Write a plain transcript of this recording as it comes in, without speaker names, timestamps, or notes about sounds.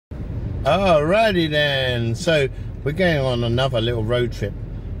Alrighty then. So we're going on another little road trip.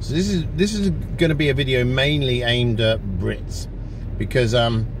 So this is going to be a video mainly aimed at Brits, because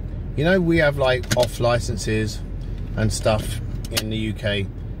you know, we have like off licenses and stuff in the UK,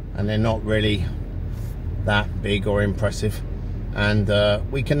 and they're not really that big or impressive. And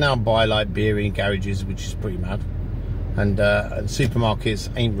we can now buy like beer in garages, which is pretty mad. And supermarkets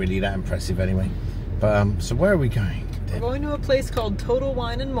ain't really that impressive anyway. But so where are we going? We're going to a place called Total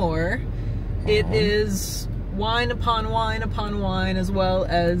Wine and More. It is wine upon wine upon wine, as well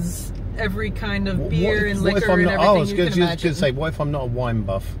as every kind of beer and liquor and everything you can imagine. I was going to say, what if I'm not a wine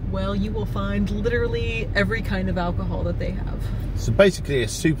buff? Well, you will find literally every kind of alcohol that they have. So basically a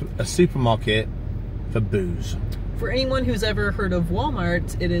supermarket for booze. For anyone who's ever heard of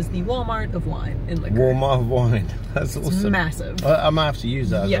Walmart, it is the Walmart of wine and liquor. Walmart of wine. That's awesome. It's massive. I might have to use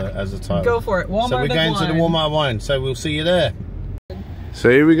that as a title. Go for it. Walmart of wine. So we're going to the Walmart of wine. So we'll see you there.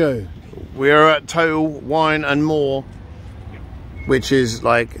 So here we go. We are at Total Wine and More, which is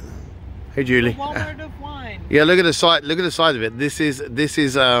like, hey Julie. The Walmart of wine. Yeah, look at the side. Look at the side of it. This is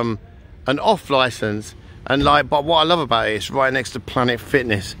an off license, and like, but what I love about it, it's right next to Planet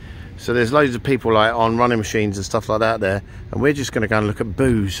Fitness. So there's loads of people like on running machines and stuff like that there, and we're just going to go and look at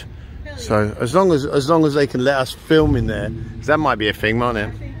booze. So as long as they can let us film in there, 'cause that might be a thing, might it?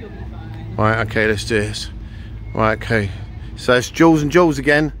 I think you'll be fine. Right, okay, let's do this. Right, okay. So it's Jules and Jules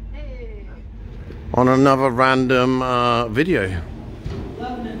again. Hey. On another random video.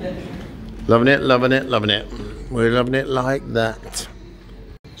 Loving it, loving it, loving it, loving it. We're loving it like that.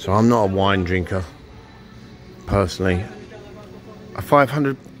 So I'm not a wine drinker, personally. A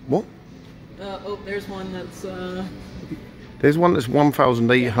 500. What? Oh, there's one that's there's one that's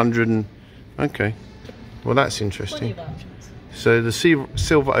 1,800 and okay. Well, that's interesting. So the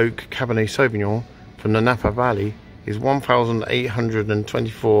Silver Oak Cabernet Sauvignon from the Napa Valley is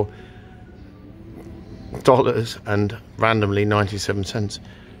 $1,824 and randomly 97 cents.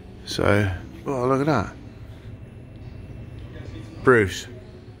 So, oh, look at that. Bruce,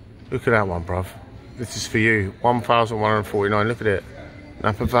 look at that one, bruv. This is for you. 1,149. Look at it.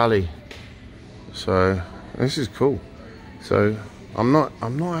 Napa Valley. So this is cool. So I'm not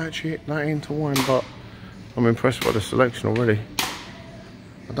actually that into wine, but I'm impressed by the selection already.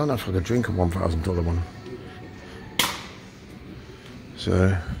 I don't know if I could drink a $1,000 one.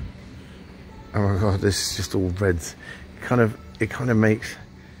 So, oh my god, this is just all reds. It kind of makes.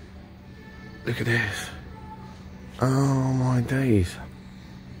 Look at this. Oh my days.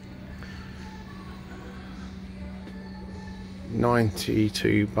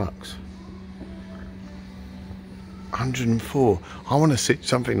 92 bucks. 104. I want to see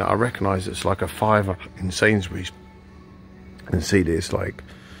something that I recognise that's like a £5 in Sainsbury's and see that it's like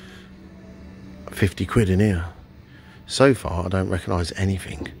 50 quid in here. So far I don't recognise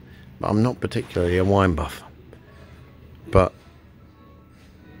anything, but I'm not particularly a wine buff. But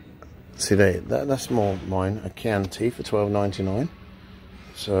see, that's more mine. A Chianti for $12.99.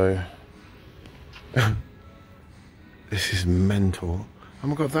 So this is mental. Oh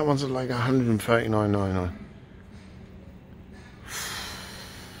my god, that one's like $139.99.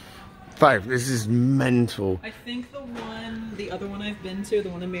 Babe, this is mental. I think the other one I've been to, the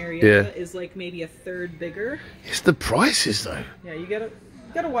one in Marietta, is like maybe a third bigger. It's the prices though. Yeah, you got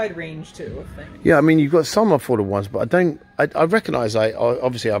a wide range too of things. Yeah, I mean, you've got some affordable ones, but I recognise.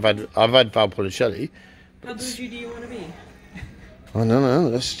 Obviously I've had Valpolicella. How bougie do you want to be? I don't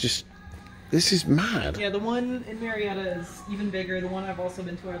know. This is mad. Yeah, the one in Marietta is even bigger. The one I've also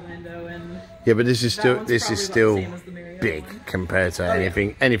been to Orlando, and yeah, but this is still big compared to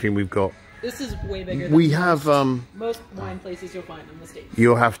anything we've got. This is way bigger than most wine places you'll find in the States.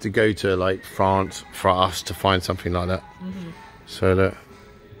 You'll have to go to like France for us to find something like that. So look,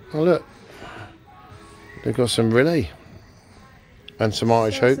 oh look, they've got some relay and some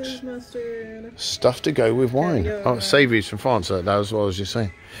artichokes, stuff to go with wine. Oh, savouries from France. That was what I was just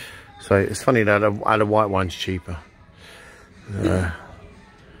saying. So it's funny that a white wine's cheaper.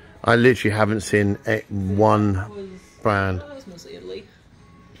 I literally haven't seen one brand. That was mostly Italy.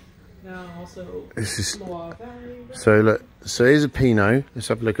 Now also so look. So here's a Pinot. Let's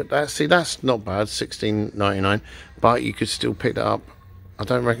have a look at that. See, that's not bad. $16.99, but you could still pick that up. I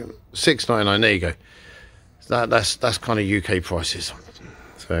don't reckon $6.99. There you go. So that's kind of UK prices.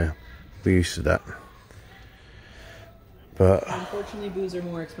 So we're used to that. But unfortunately, booze are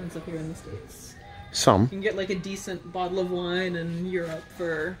more expensive here in the States. Some. You can get like a decent bottle of wine in Europe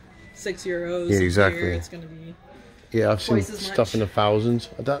for €6. Yeah, exactly. Here it's going to be. Yeah, I've seen stuff in the thousands.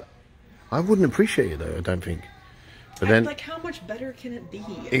 I wouldn't appreciate it though. I don't think. But then, like, how much better can it be?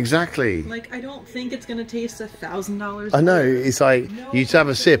 Exactly. Like, I don't think it's gonna taste $1,000. I know, it's like, you'd have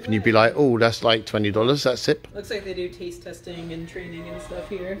a sip and you'd be like, oh, that's like $20, that sip. Looks like they do taste testing and training and stuff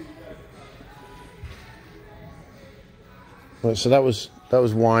here. Right, so that was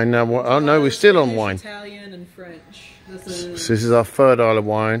wine. Now, oh no, we're still on wine. Italian and French. So this is our third aisle of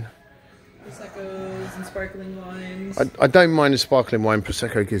wine. Prosecco's and sparkling wines. I don't mind the sparkling wine.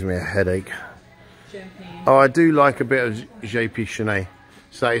 Prosecco gives me a headache. Champagne. Oh, I do like a bit of JP Chenet.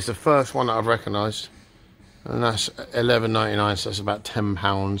 So that is the first one that I've recognised. And that's $11.99, so that's about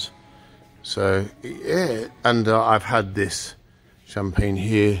 £10. So, yeah. And I've had this champagne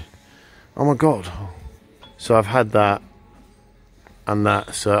here. Oh my God. So I've had that and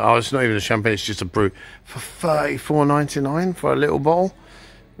that. So, oh, it's not even a champagne, it's just a brut. For $34.99 for a little bottle.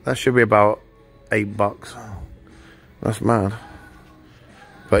 That should be about $8. That's mad.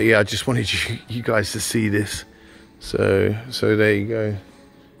 But yeah, I just wanted you guys to see this. So there you go.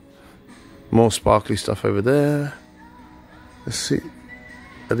 More sparkly stuff over there. Let's see.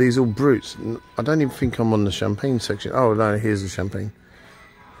 Are these all brutes? I don't even think I'm on the champagne section. Oh no, here's the champagne.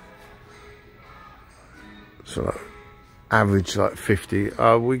 So like, average like 50.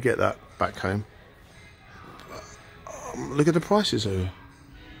 We get that back home. Look at the prices though.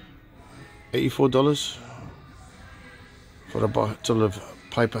 $84 for a bottle of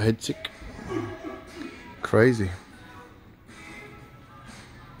Piper Headsick. Crazy.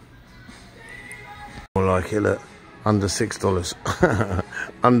 More like it, look, under $6,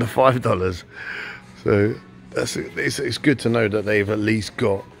 under $5. So it's good to know that they've at least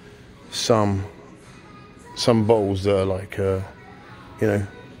got some bottles that are like, you know,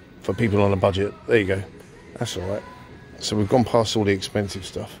 for people on a budget. There you go. That's all right. So we've gone past all the expensive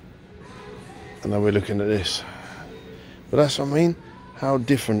stuff, and now we're looking at this. But that's what I mean. How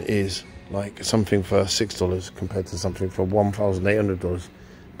different is like something for $6 compared to something for $1,800?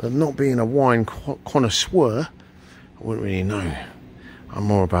 But not being a wine connoisseur, I wouldn't really know. I'm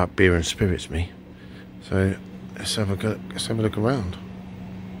more about beer and spirits, me. So let's have a look around.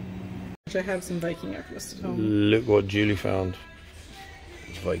 I have some Viking Aquist at home. Look what Julie found.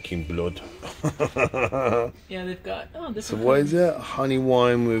 Viking blood. Yeah, they've got. Oh, this. So what is that? Honey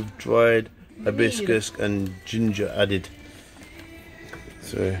wine with dried hibiscus and ginger added.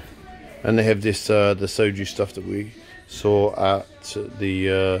 So, and they have this the soju stuff that we saw at the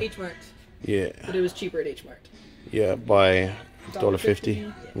H-Mart. Yeah. But it was cheaper at H-Mart. Yeah, by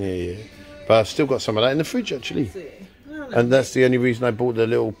 $1.50. Yeah. But I've still got some of that in the fridge actually. And that's the only reason I bought the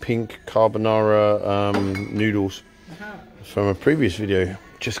little pink carbonara noodles from a previous video,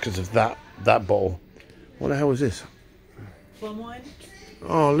 just because of that bottle. What the hell was this? Plum wine.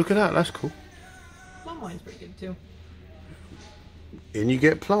 Oh, look at that. That's cool. Plum wine's pretty good too. And you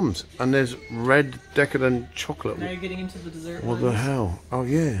get plums, and there's red decadent chocolate. Now you're getting into the dessert. What the hell? Oh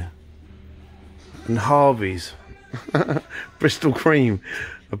yeah. And Harvey's, Bristol cream,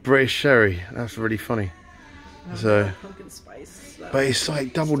 a British sherry. That's really funny. So, pumpkin spice. but it's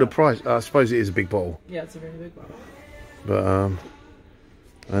like double the price. I suppose it is a big bottle. Yeah, it's a very big bottle. But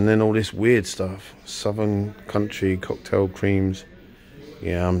and then all this weird stuff, Southern Country cocktail creams.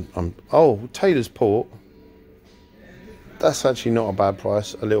 Yeah, oh, Taylor's Port. That's actually not a bad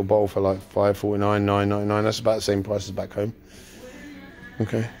price. A little bottle for like $5.49, $9.99. That's about the same price as back home.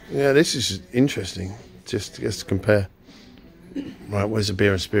 Okay. Yeah, this is interesting. Just to compare. Right, where's the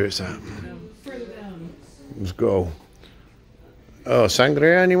beer and spirits at? Further down. Let's go. Oh,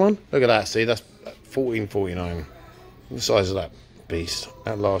 sangria, anyone? Look at that. See, that's $14.49. The size of that beast.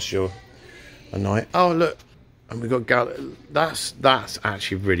 That lasts you a night. Oh, look. And we got that's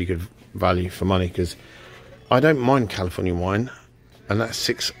actually really good value for money, because I don't mind California wine, and that's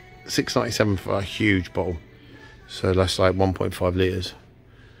 $6.97 for a huge bottle. So that's like 1.5 litres.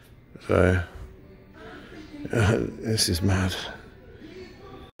 So this is mad.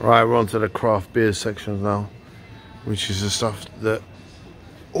 Right, we're on to the craft beer section now, which is the stuff that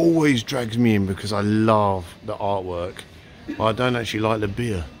always drags me in because I love the artwork. But I don't actually like the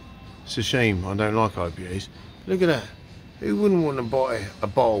beer. It's a shame I don't like IPAs. Look at that. Who wouldn't want to buy a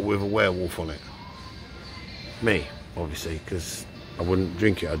bottle with a werewolf on it? Me, obviously, because I wouldn't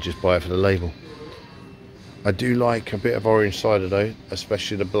drink it. I'd just buy it for the label. I do like a bit of orange cider though,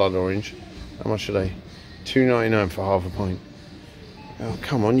 especially the blood orange. How much are they? $2.99 for half a pint. Oh,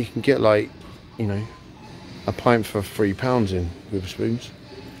 come on, you can get like, you know, a pint for £3 in Witherspoons.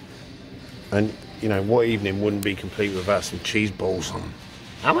 And, you know, what evening wouldn't be complete without some cheese balls on?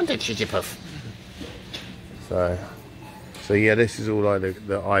 I want a cheesy puff. So yeah, this is all like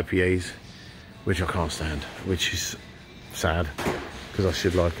the IPAs, which I can't stand, which is sad. because I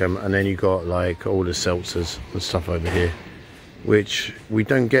should like them. And then you got like all the seltzers and stuff over here, which we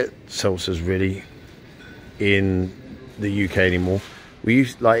don't get seltzers really in the UK anymore. We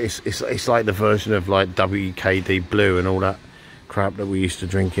used like it's like the version of like WKD Blue and all that crap that we used to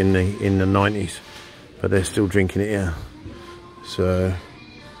drink in the 90s, but they're still drinking it here. So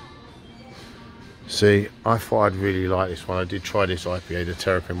see, I thought I'd really like this one. I did try this IPA, the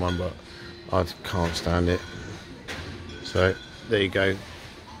Terrapin one, but I can't stand it. So there you go.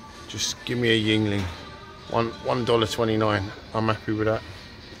 Just give me a Yingling. $1.29. I'm happy with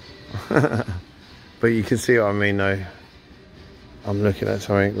that. But you can see what I mean though. I'm looking at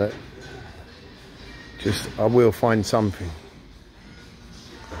something that just, I will find something.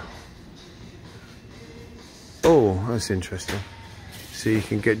 Oh, that's interesting. See, you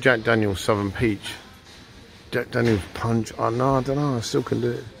can get Jack Daniel's Southern Peach, Jack Daniel's Punch. Oh no, I don't know, I still can do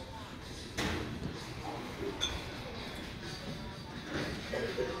it.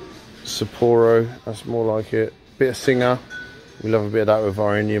 Sapporo, that's more like it. Bit of Singer, we love a bit of that with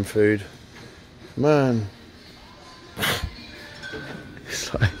our Indian food. Man,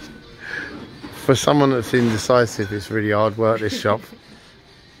 it's like, for someone that's indecisive, it's really hard work, this shop.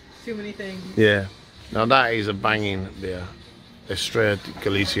 Too many things. Yeah. Now that is a banging beer. Estrella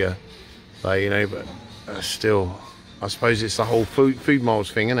Galicia. Like, you know, but still, I suppose it's the whole food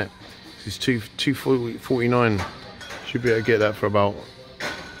miles thing, isn't it? It's $2.49. Should be able to get that for about,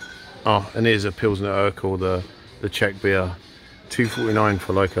 oh, and here's a Pilsner Urquell, the Czech beer. $2.49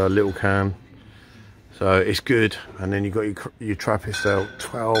 for like a little can. So it's good. And then you got your Trappist Ale,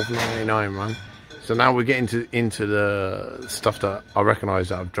 $12.99, man. So now we're getting into the stuff that I recognise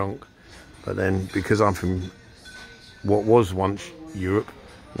that I've drunk. But then because I'm from what was once Europe,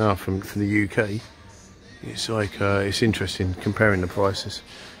 now from the UK, it's like it's interesting comparing the prices.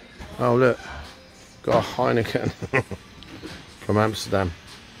 Oh look, got a Heineken from Amsterdam,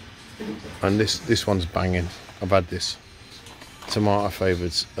 and this one's banging. I've had this tomato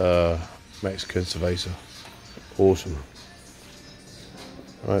flavoured Mexican cerveza, awesome.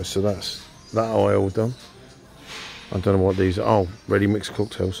 Right, so that's that oil done. I don't know what these are. Oh, ready mixed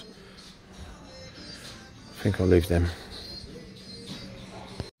cocktails. I think I'll leave them.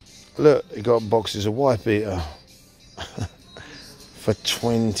 Look, you got boxes of white beer for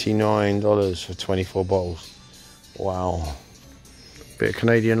 $29 for 24 bottles. Wow. Bit of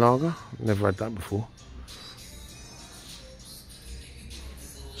Canadian lager. Never had that before.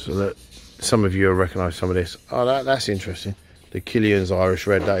 So that some of you will recognise some of this. Oh, that's interesting. The Killian's Irish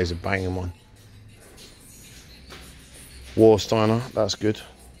Red, that is a banging one. Warsteiner, that's good.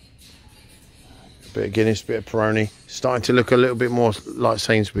 Bit of Guinness, bit of Peroni. Starting to look a little bit more like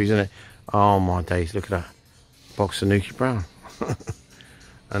Sainsbury's, isn't it? Oh my days, look at that. Box of Nuki Brown.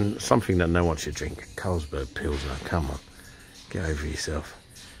 And something that no one should drink. Carlsberg Pilsner, come on. Get over yourself.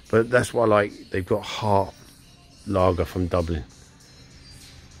 But that's what I like. They've got Hart Lager from Dublin.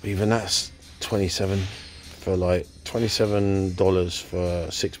 Even that's 27 for like $27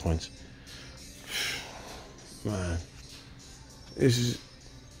 for 6 pints. Man. This is,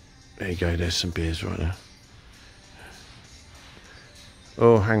 there you go, there's some beers right there.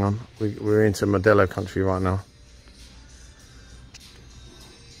 Oh, hang on, we're into Modelo country right now.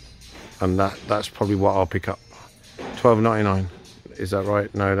 And that's probably what I'll pick up. $12.99, is that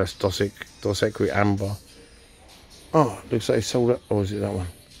right? No, that's Dos Equis Amber. Oh, looks like they sold it, or is it that one?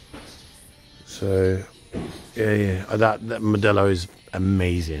 So, yeah, that Modelo is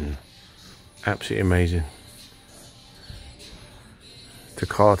amazing. Absolutely amazing.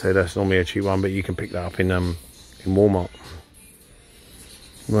 Tecate, that's normally a cheap one, but you can pick that up in Walmart.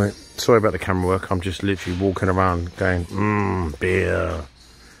 Right, sorry about the camera work. I'm just literally walking around going, beer.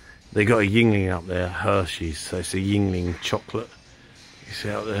 They got a Yingling up there, Hershey's, so it's a Yingling chocolate. You see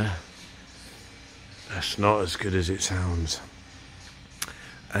out there? That's not as good as it sounds.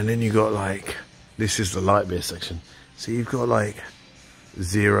 And then you got like, this is the light beer section. So you've got like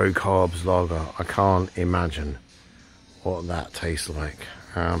 0 carbs lager. I can't imagine what that tastes like.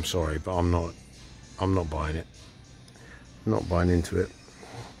 I'm sorry, but I'm not buying it. I'm not buying into it.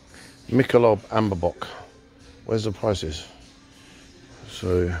 Michelob Amberbock. Where's the prices?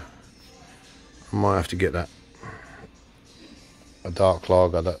 So I might have to get that. A dark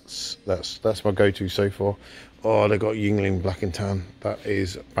lager. That's my go-to so far. Oh, they got Yingling Black and Tan. That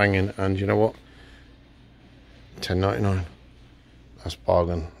is banging. And you know what? $10.99. That's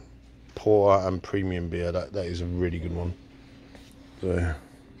bargain. Porter and premium beer. That is a really good one. So,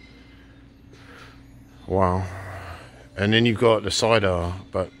 wow. And then you've got the cider,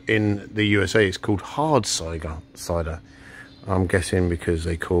 but in the USA it's called hard cider. I'm guessing because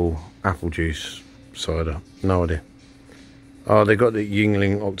they call apple juice cider. No idea. Oh, they got the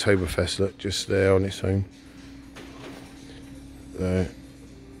Yingling Oktoberfest, look, just there on its own. So,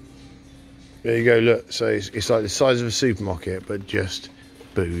 there you go, look. So it's like the size of a supermarket, but just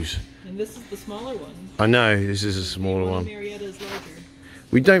booze. And this is the smaller one. I know, this is a smaller one. Marietta is larger.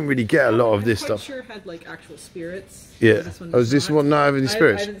 We don't really get a lot of this stuff. I'm sure had like actual spirits. Yeah. Oh, is this one not having any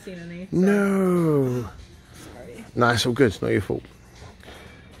spirits? I haven't seen any. So. No. Sorry. No, it's all good. It's not your fault.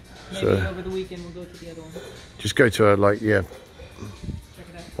 Maybe over the weekend we'll go to the other one. Just go to a, like, yeah. Check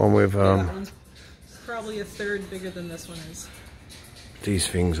it out. One with, Yeah, that one's probably a third bigger than this one is. These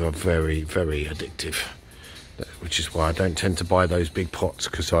things are very, very addictive. Which is why I don't tend to buy those big pots,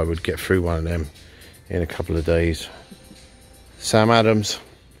 because I would get through one of them in a couple of days. Sam Adams,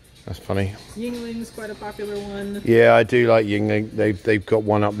 that's funny. Yingling's quite a popular one. Yeah, I do like Yingling. They've got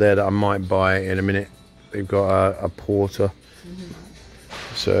one up there that I might buy in a minute. They've got a porter.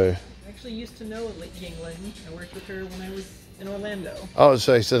 So. I actually used to know Yingling. I worked with her when I was in Orlando. Oh,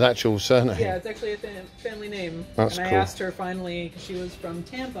 so it's an actual surname. Yeah, it's actually a family name. That's and cool. I asked her finally, because she was from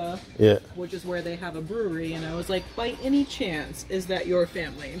Tampa, yeah, which is where they have a brewery, and I was like, by any chance, is that your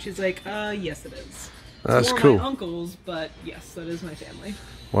family? And she's like, yes it is. That's more cool. My uncles, but yes, that is my family.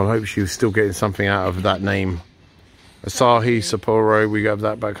 Well, I hope she was still getting something out of that name. Asahi, Sapporo, we have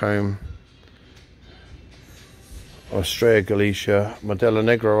that back home. Australia, Galicia, Modelo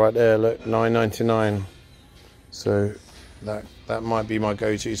Negro right there, look, $9.99. So that might be my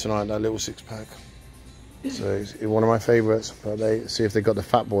go-to tonight, that little 6-pack. So it's one of my favourites, but they see if they got the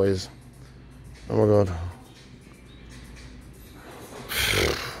Fat Boys. Oh my god.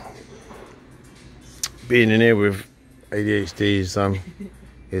 Being in here with ADHD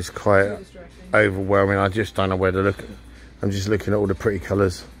is quite overwhelming. I just don't know where to look. I'm just looking at all the pretty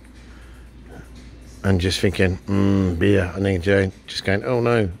colours and just thinking, beer. And then just going, oh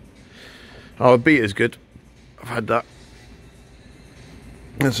no. Oh, a beer's good. I've had that.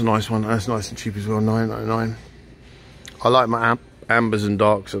 That's a nice one. That's nice and cheap as well, $9.99. I like my ambers and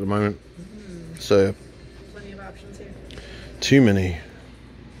darks at the moment. So, plenty of options here. Too many.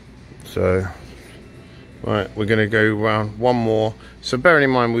 So. Right, we're going to go around one more. So bearing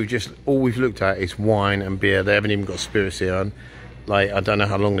in mind, all we've looked at is wine and beer. They haven't even got spirits here. And like, I don't know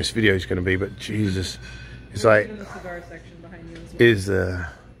how long this video is going to be, but Jesus, it's like, in the cigar section behind you as well. Is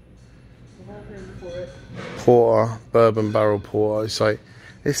there porter, bourbon barrel porter? It's like,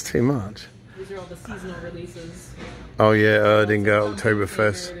 it's too much. These are all the seasonal releases. Oh yeah, Erdinger,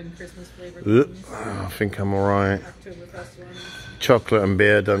 Oktoberfest. I think I'm all right. Oktoberfest ones. Chocolate and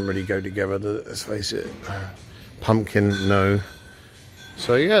beer don't really go together, let's face it. Pumpkin, no.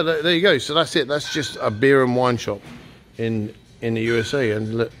 So yeah, there you go. So that's it. That's just a beer and wine shop in the USA.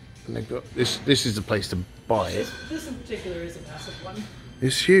 And look, and they've got this is the place to buy it. This in particular is a massive one.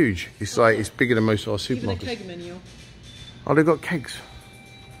 It's huge. It's like, it's bigger than most of our supermarkets. Even a keg menu. Oh, they've got kegs.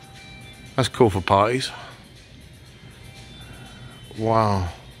 That's cool for parties. Wow.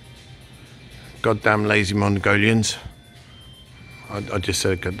 Goddamn lazy Mongolians. I just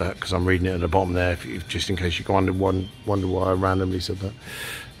said that because I'm reading it at the bottom there, just in case you wonder why I randomly said that.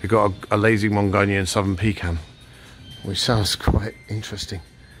 We've got a lazy Mongolian Southern Pecan, which sounds quite interesting.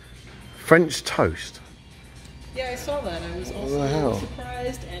 French toast. Yeah, I saw that. I was also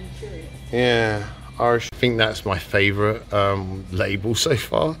surprised and curious. Yeah, I think that's my favourite label so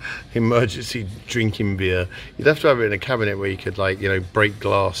far. Emergency drinking beer. You'd have to have it in a cabinet where you could, like, you know, break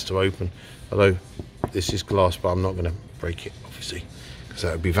glass to open. Although this is glass, but I'm not going to break it, obviously, because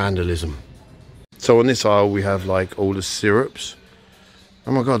that would be vandalism. So on this aisle we have like all the syrups.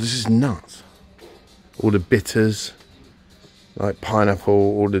 Oh my god, this is nuts. All the bitters, like pineapple,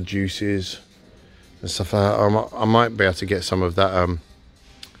 all the juices and stuff like that. I might be able to get some of that.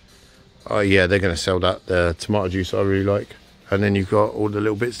 Oh yeah, they're going to sell that tomato juice I really like. And then you've got all the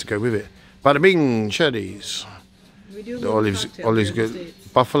little bits to go with it. Bada bing, cherries. We do the olives good.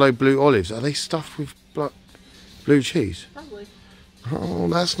 Buffalo blue olives. Are they stuffed with blue cheese? Probably. Oh,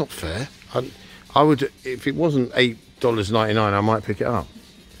 that's not fair. I would, if it wasn't $8.99, I might pick it up.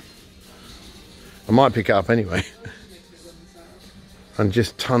 I might pick it up anyway. And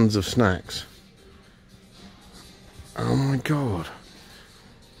just tons of snacks. Oh my god.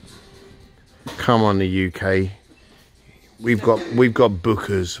 Come on, the UK. We've got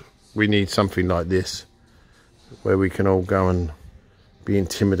bookers. We need something like this, where we can all go and be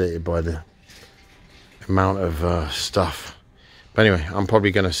intimidated by the amount of stuff. But anyway, I'm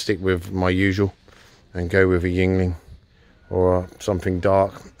probably going to stick with my usual and go with a Yingling or something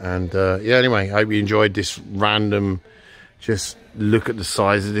dark. And yeah, anyway, I hope you enjoyed this random, just look at the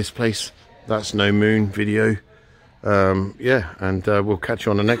size of this place. That's no moon video. Yeah, and we'll catch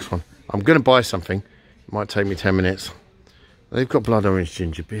you on the next one. I'm going to buy something. It might take me 10 minutes. They've got blood orange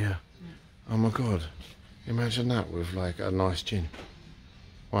ginger beer. Oh my god. Imagine that with like a nice gin.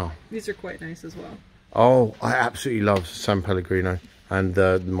 Wow. These are quite nice as well. Oh, I absolutely love San Pellegrino. And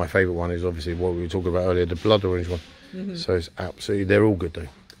my favourite one is obviously what we were talking about earlier, the blood orange one. So it's absolutely, they're all good though.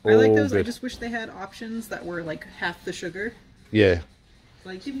 I like those. Good. I just wish they had options that were like half the sugar. Yeah.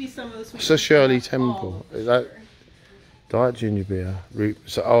 Like, give me some of the sweet. It's a Shirley Temple. Is that diet ginger beer? Root.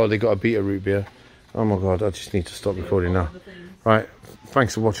 So, oh, they got a beta root beer. Oh my god, I just need to stop recording now. Right,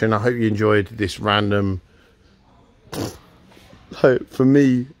 thanks for watching. I hope you enjoyed this random, for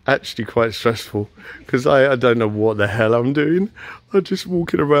me, actually quite stressful, because I don't know what the hell I'm doing. I'm just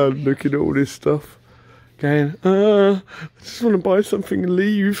walking around looking at all this stuff, going, I just want to buy something and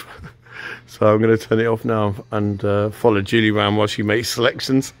leave. So I'm going to turn it off now and follow Julie around while she makes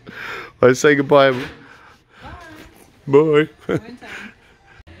selections. I say goodbye. Bye. Bye.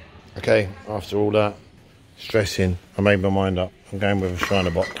 Okay, after all that stressing, I made my mind up. I'm going with a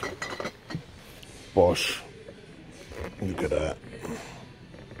Shriner box. Bosh. Look at that.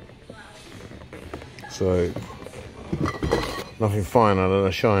 So, nothing finer than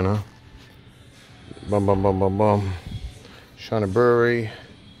a Shiner. Bum bum bum bum bum. Shiner Brewery.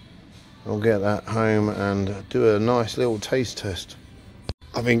 I'll get that home and do a nice little taste test.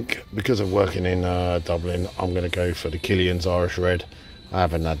 I think because of working in Dublin, I'm going to go for the Killian's Irish Red. I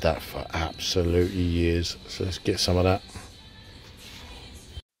haven't had that for absolutely years, so let's get some of that.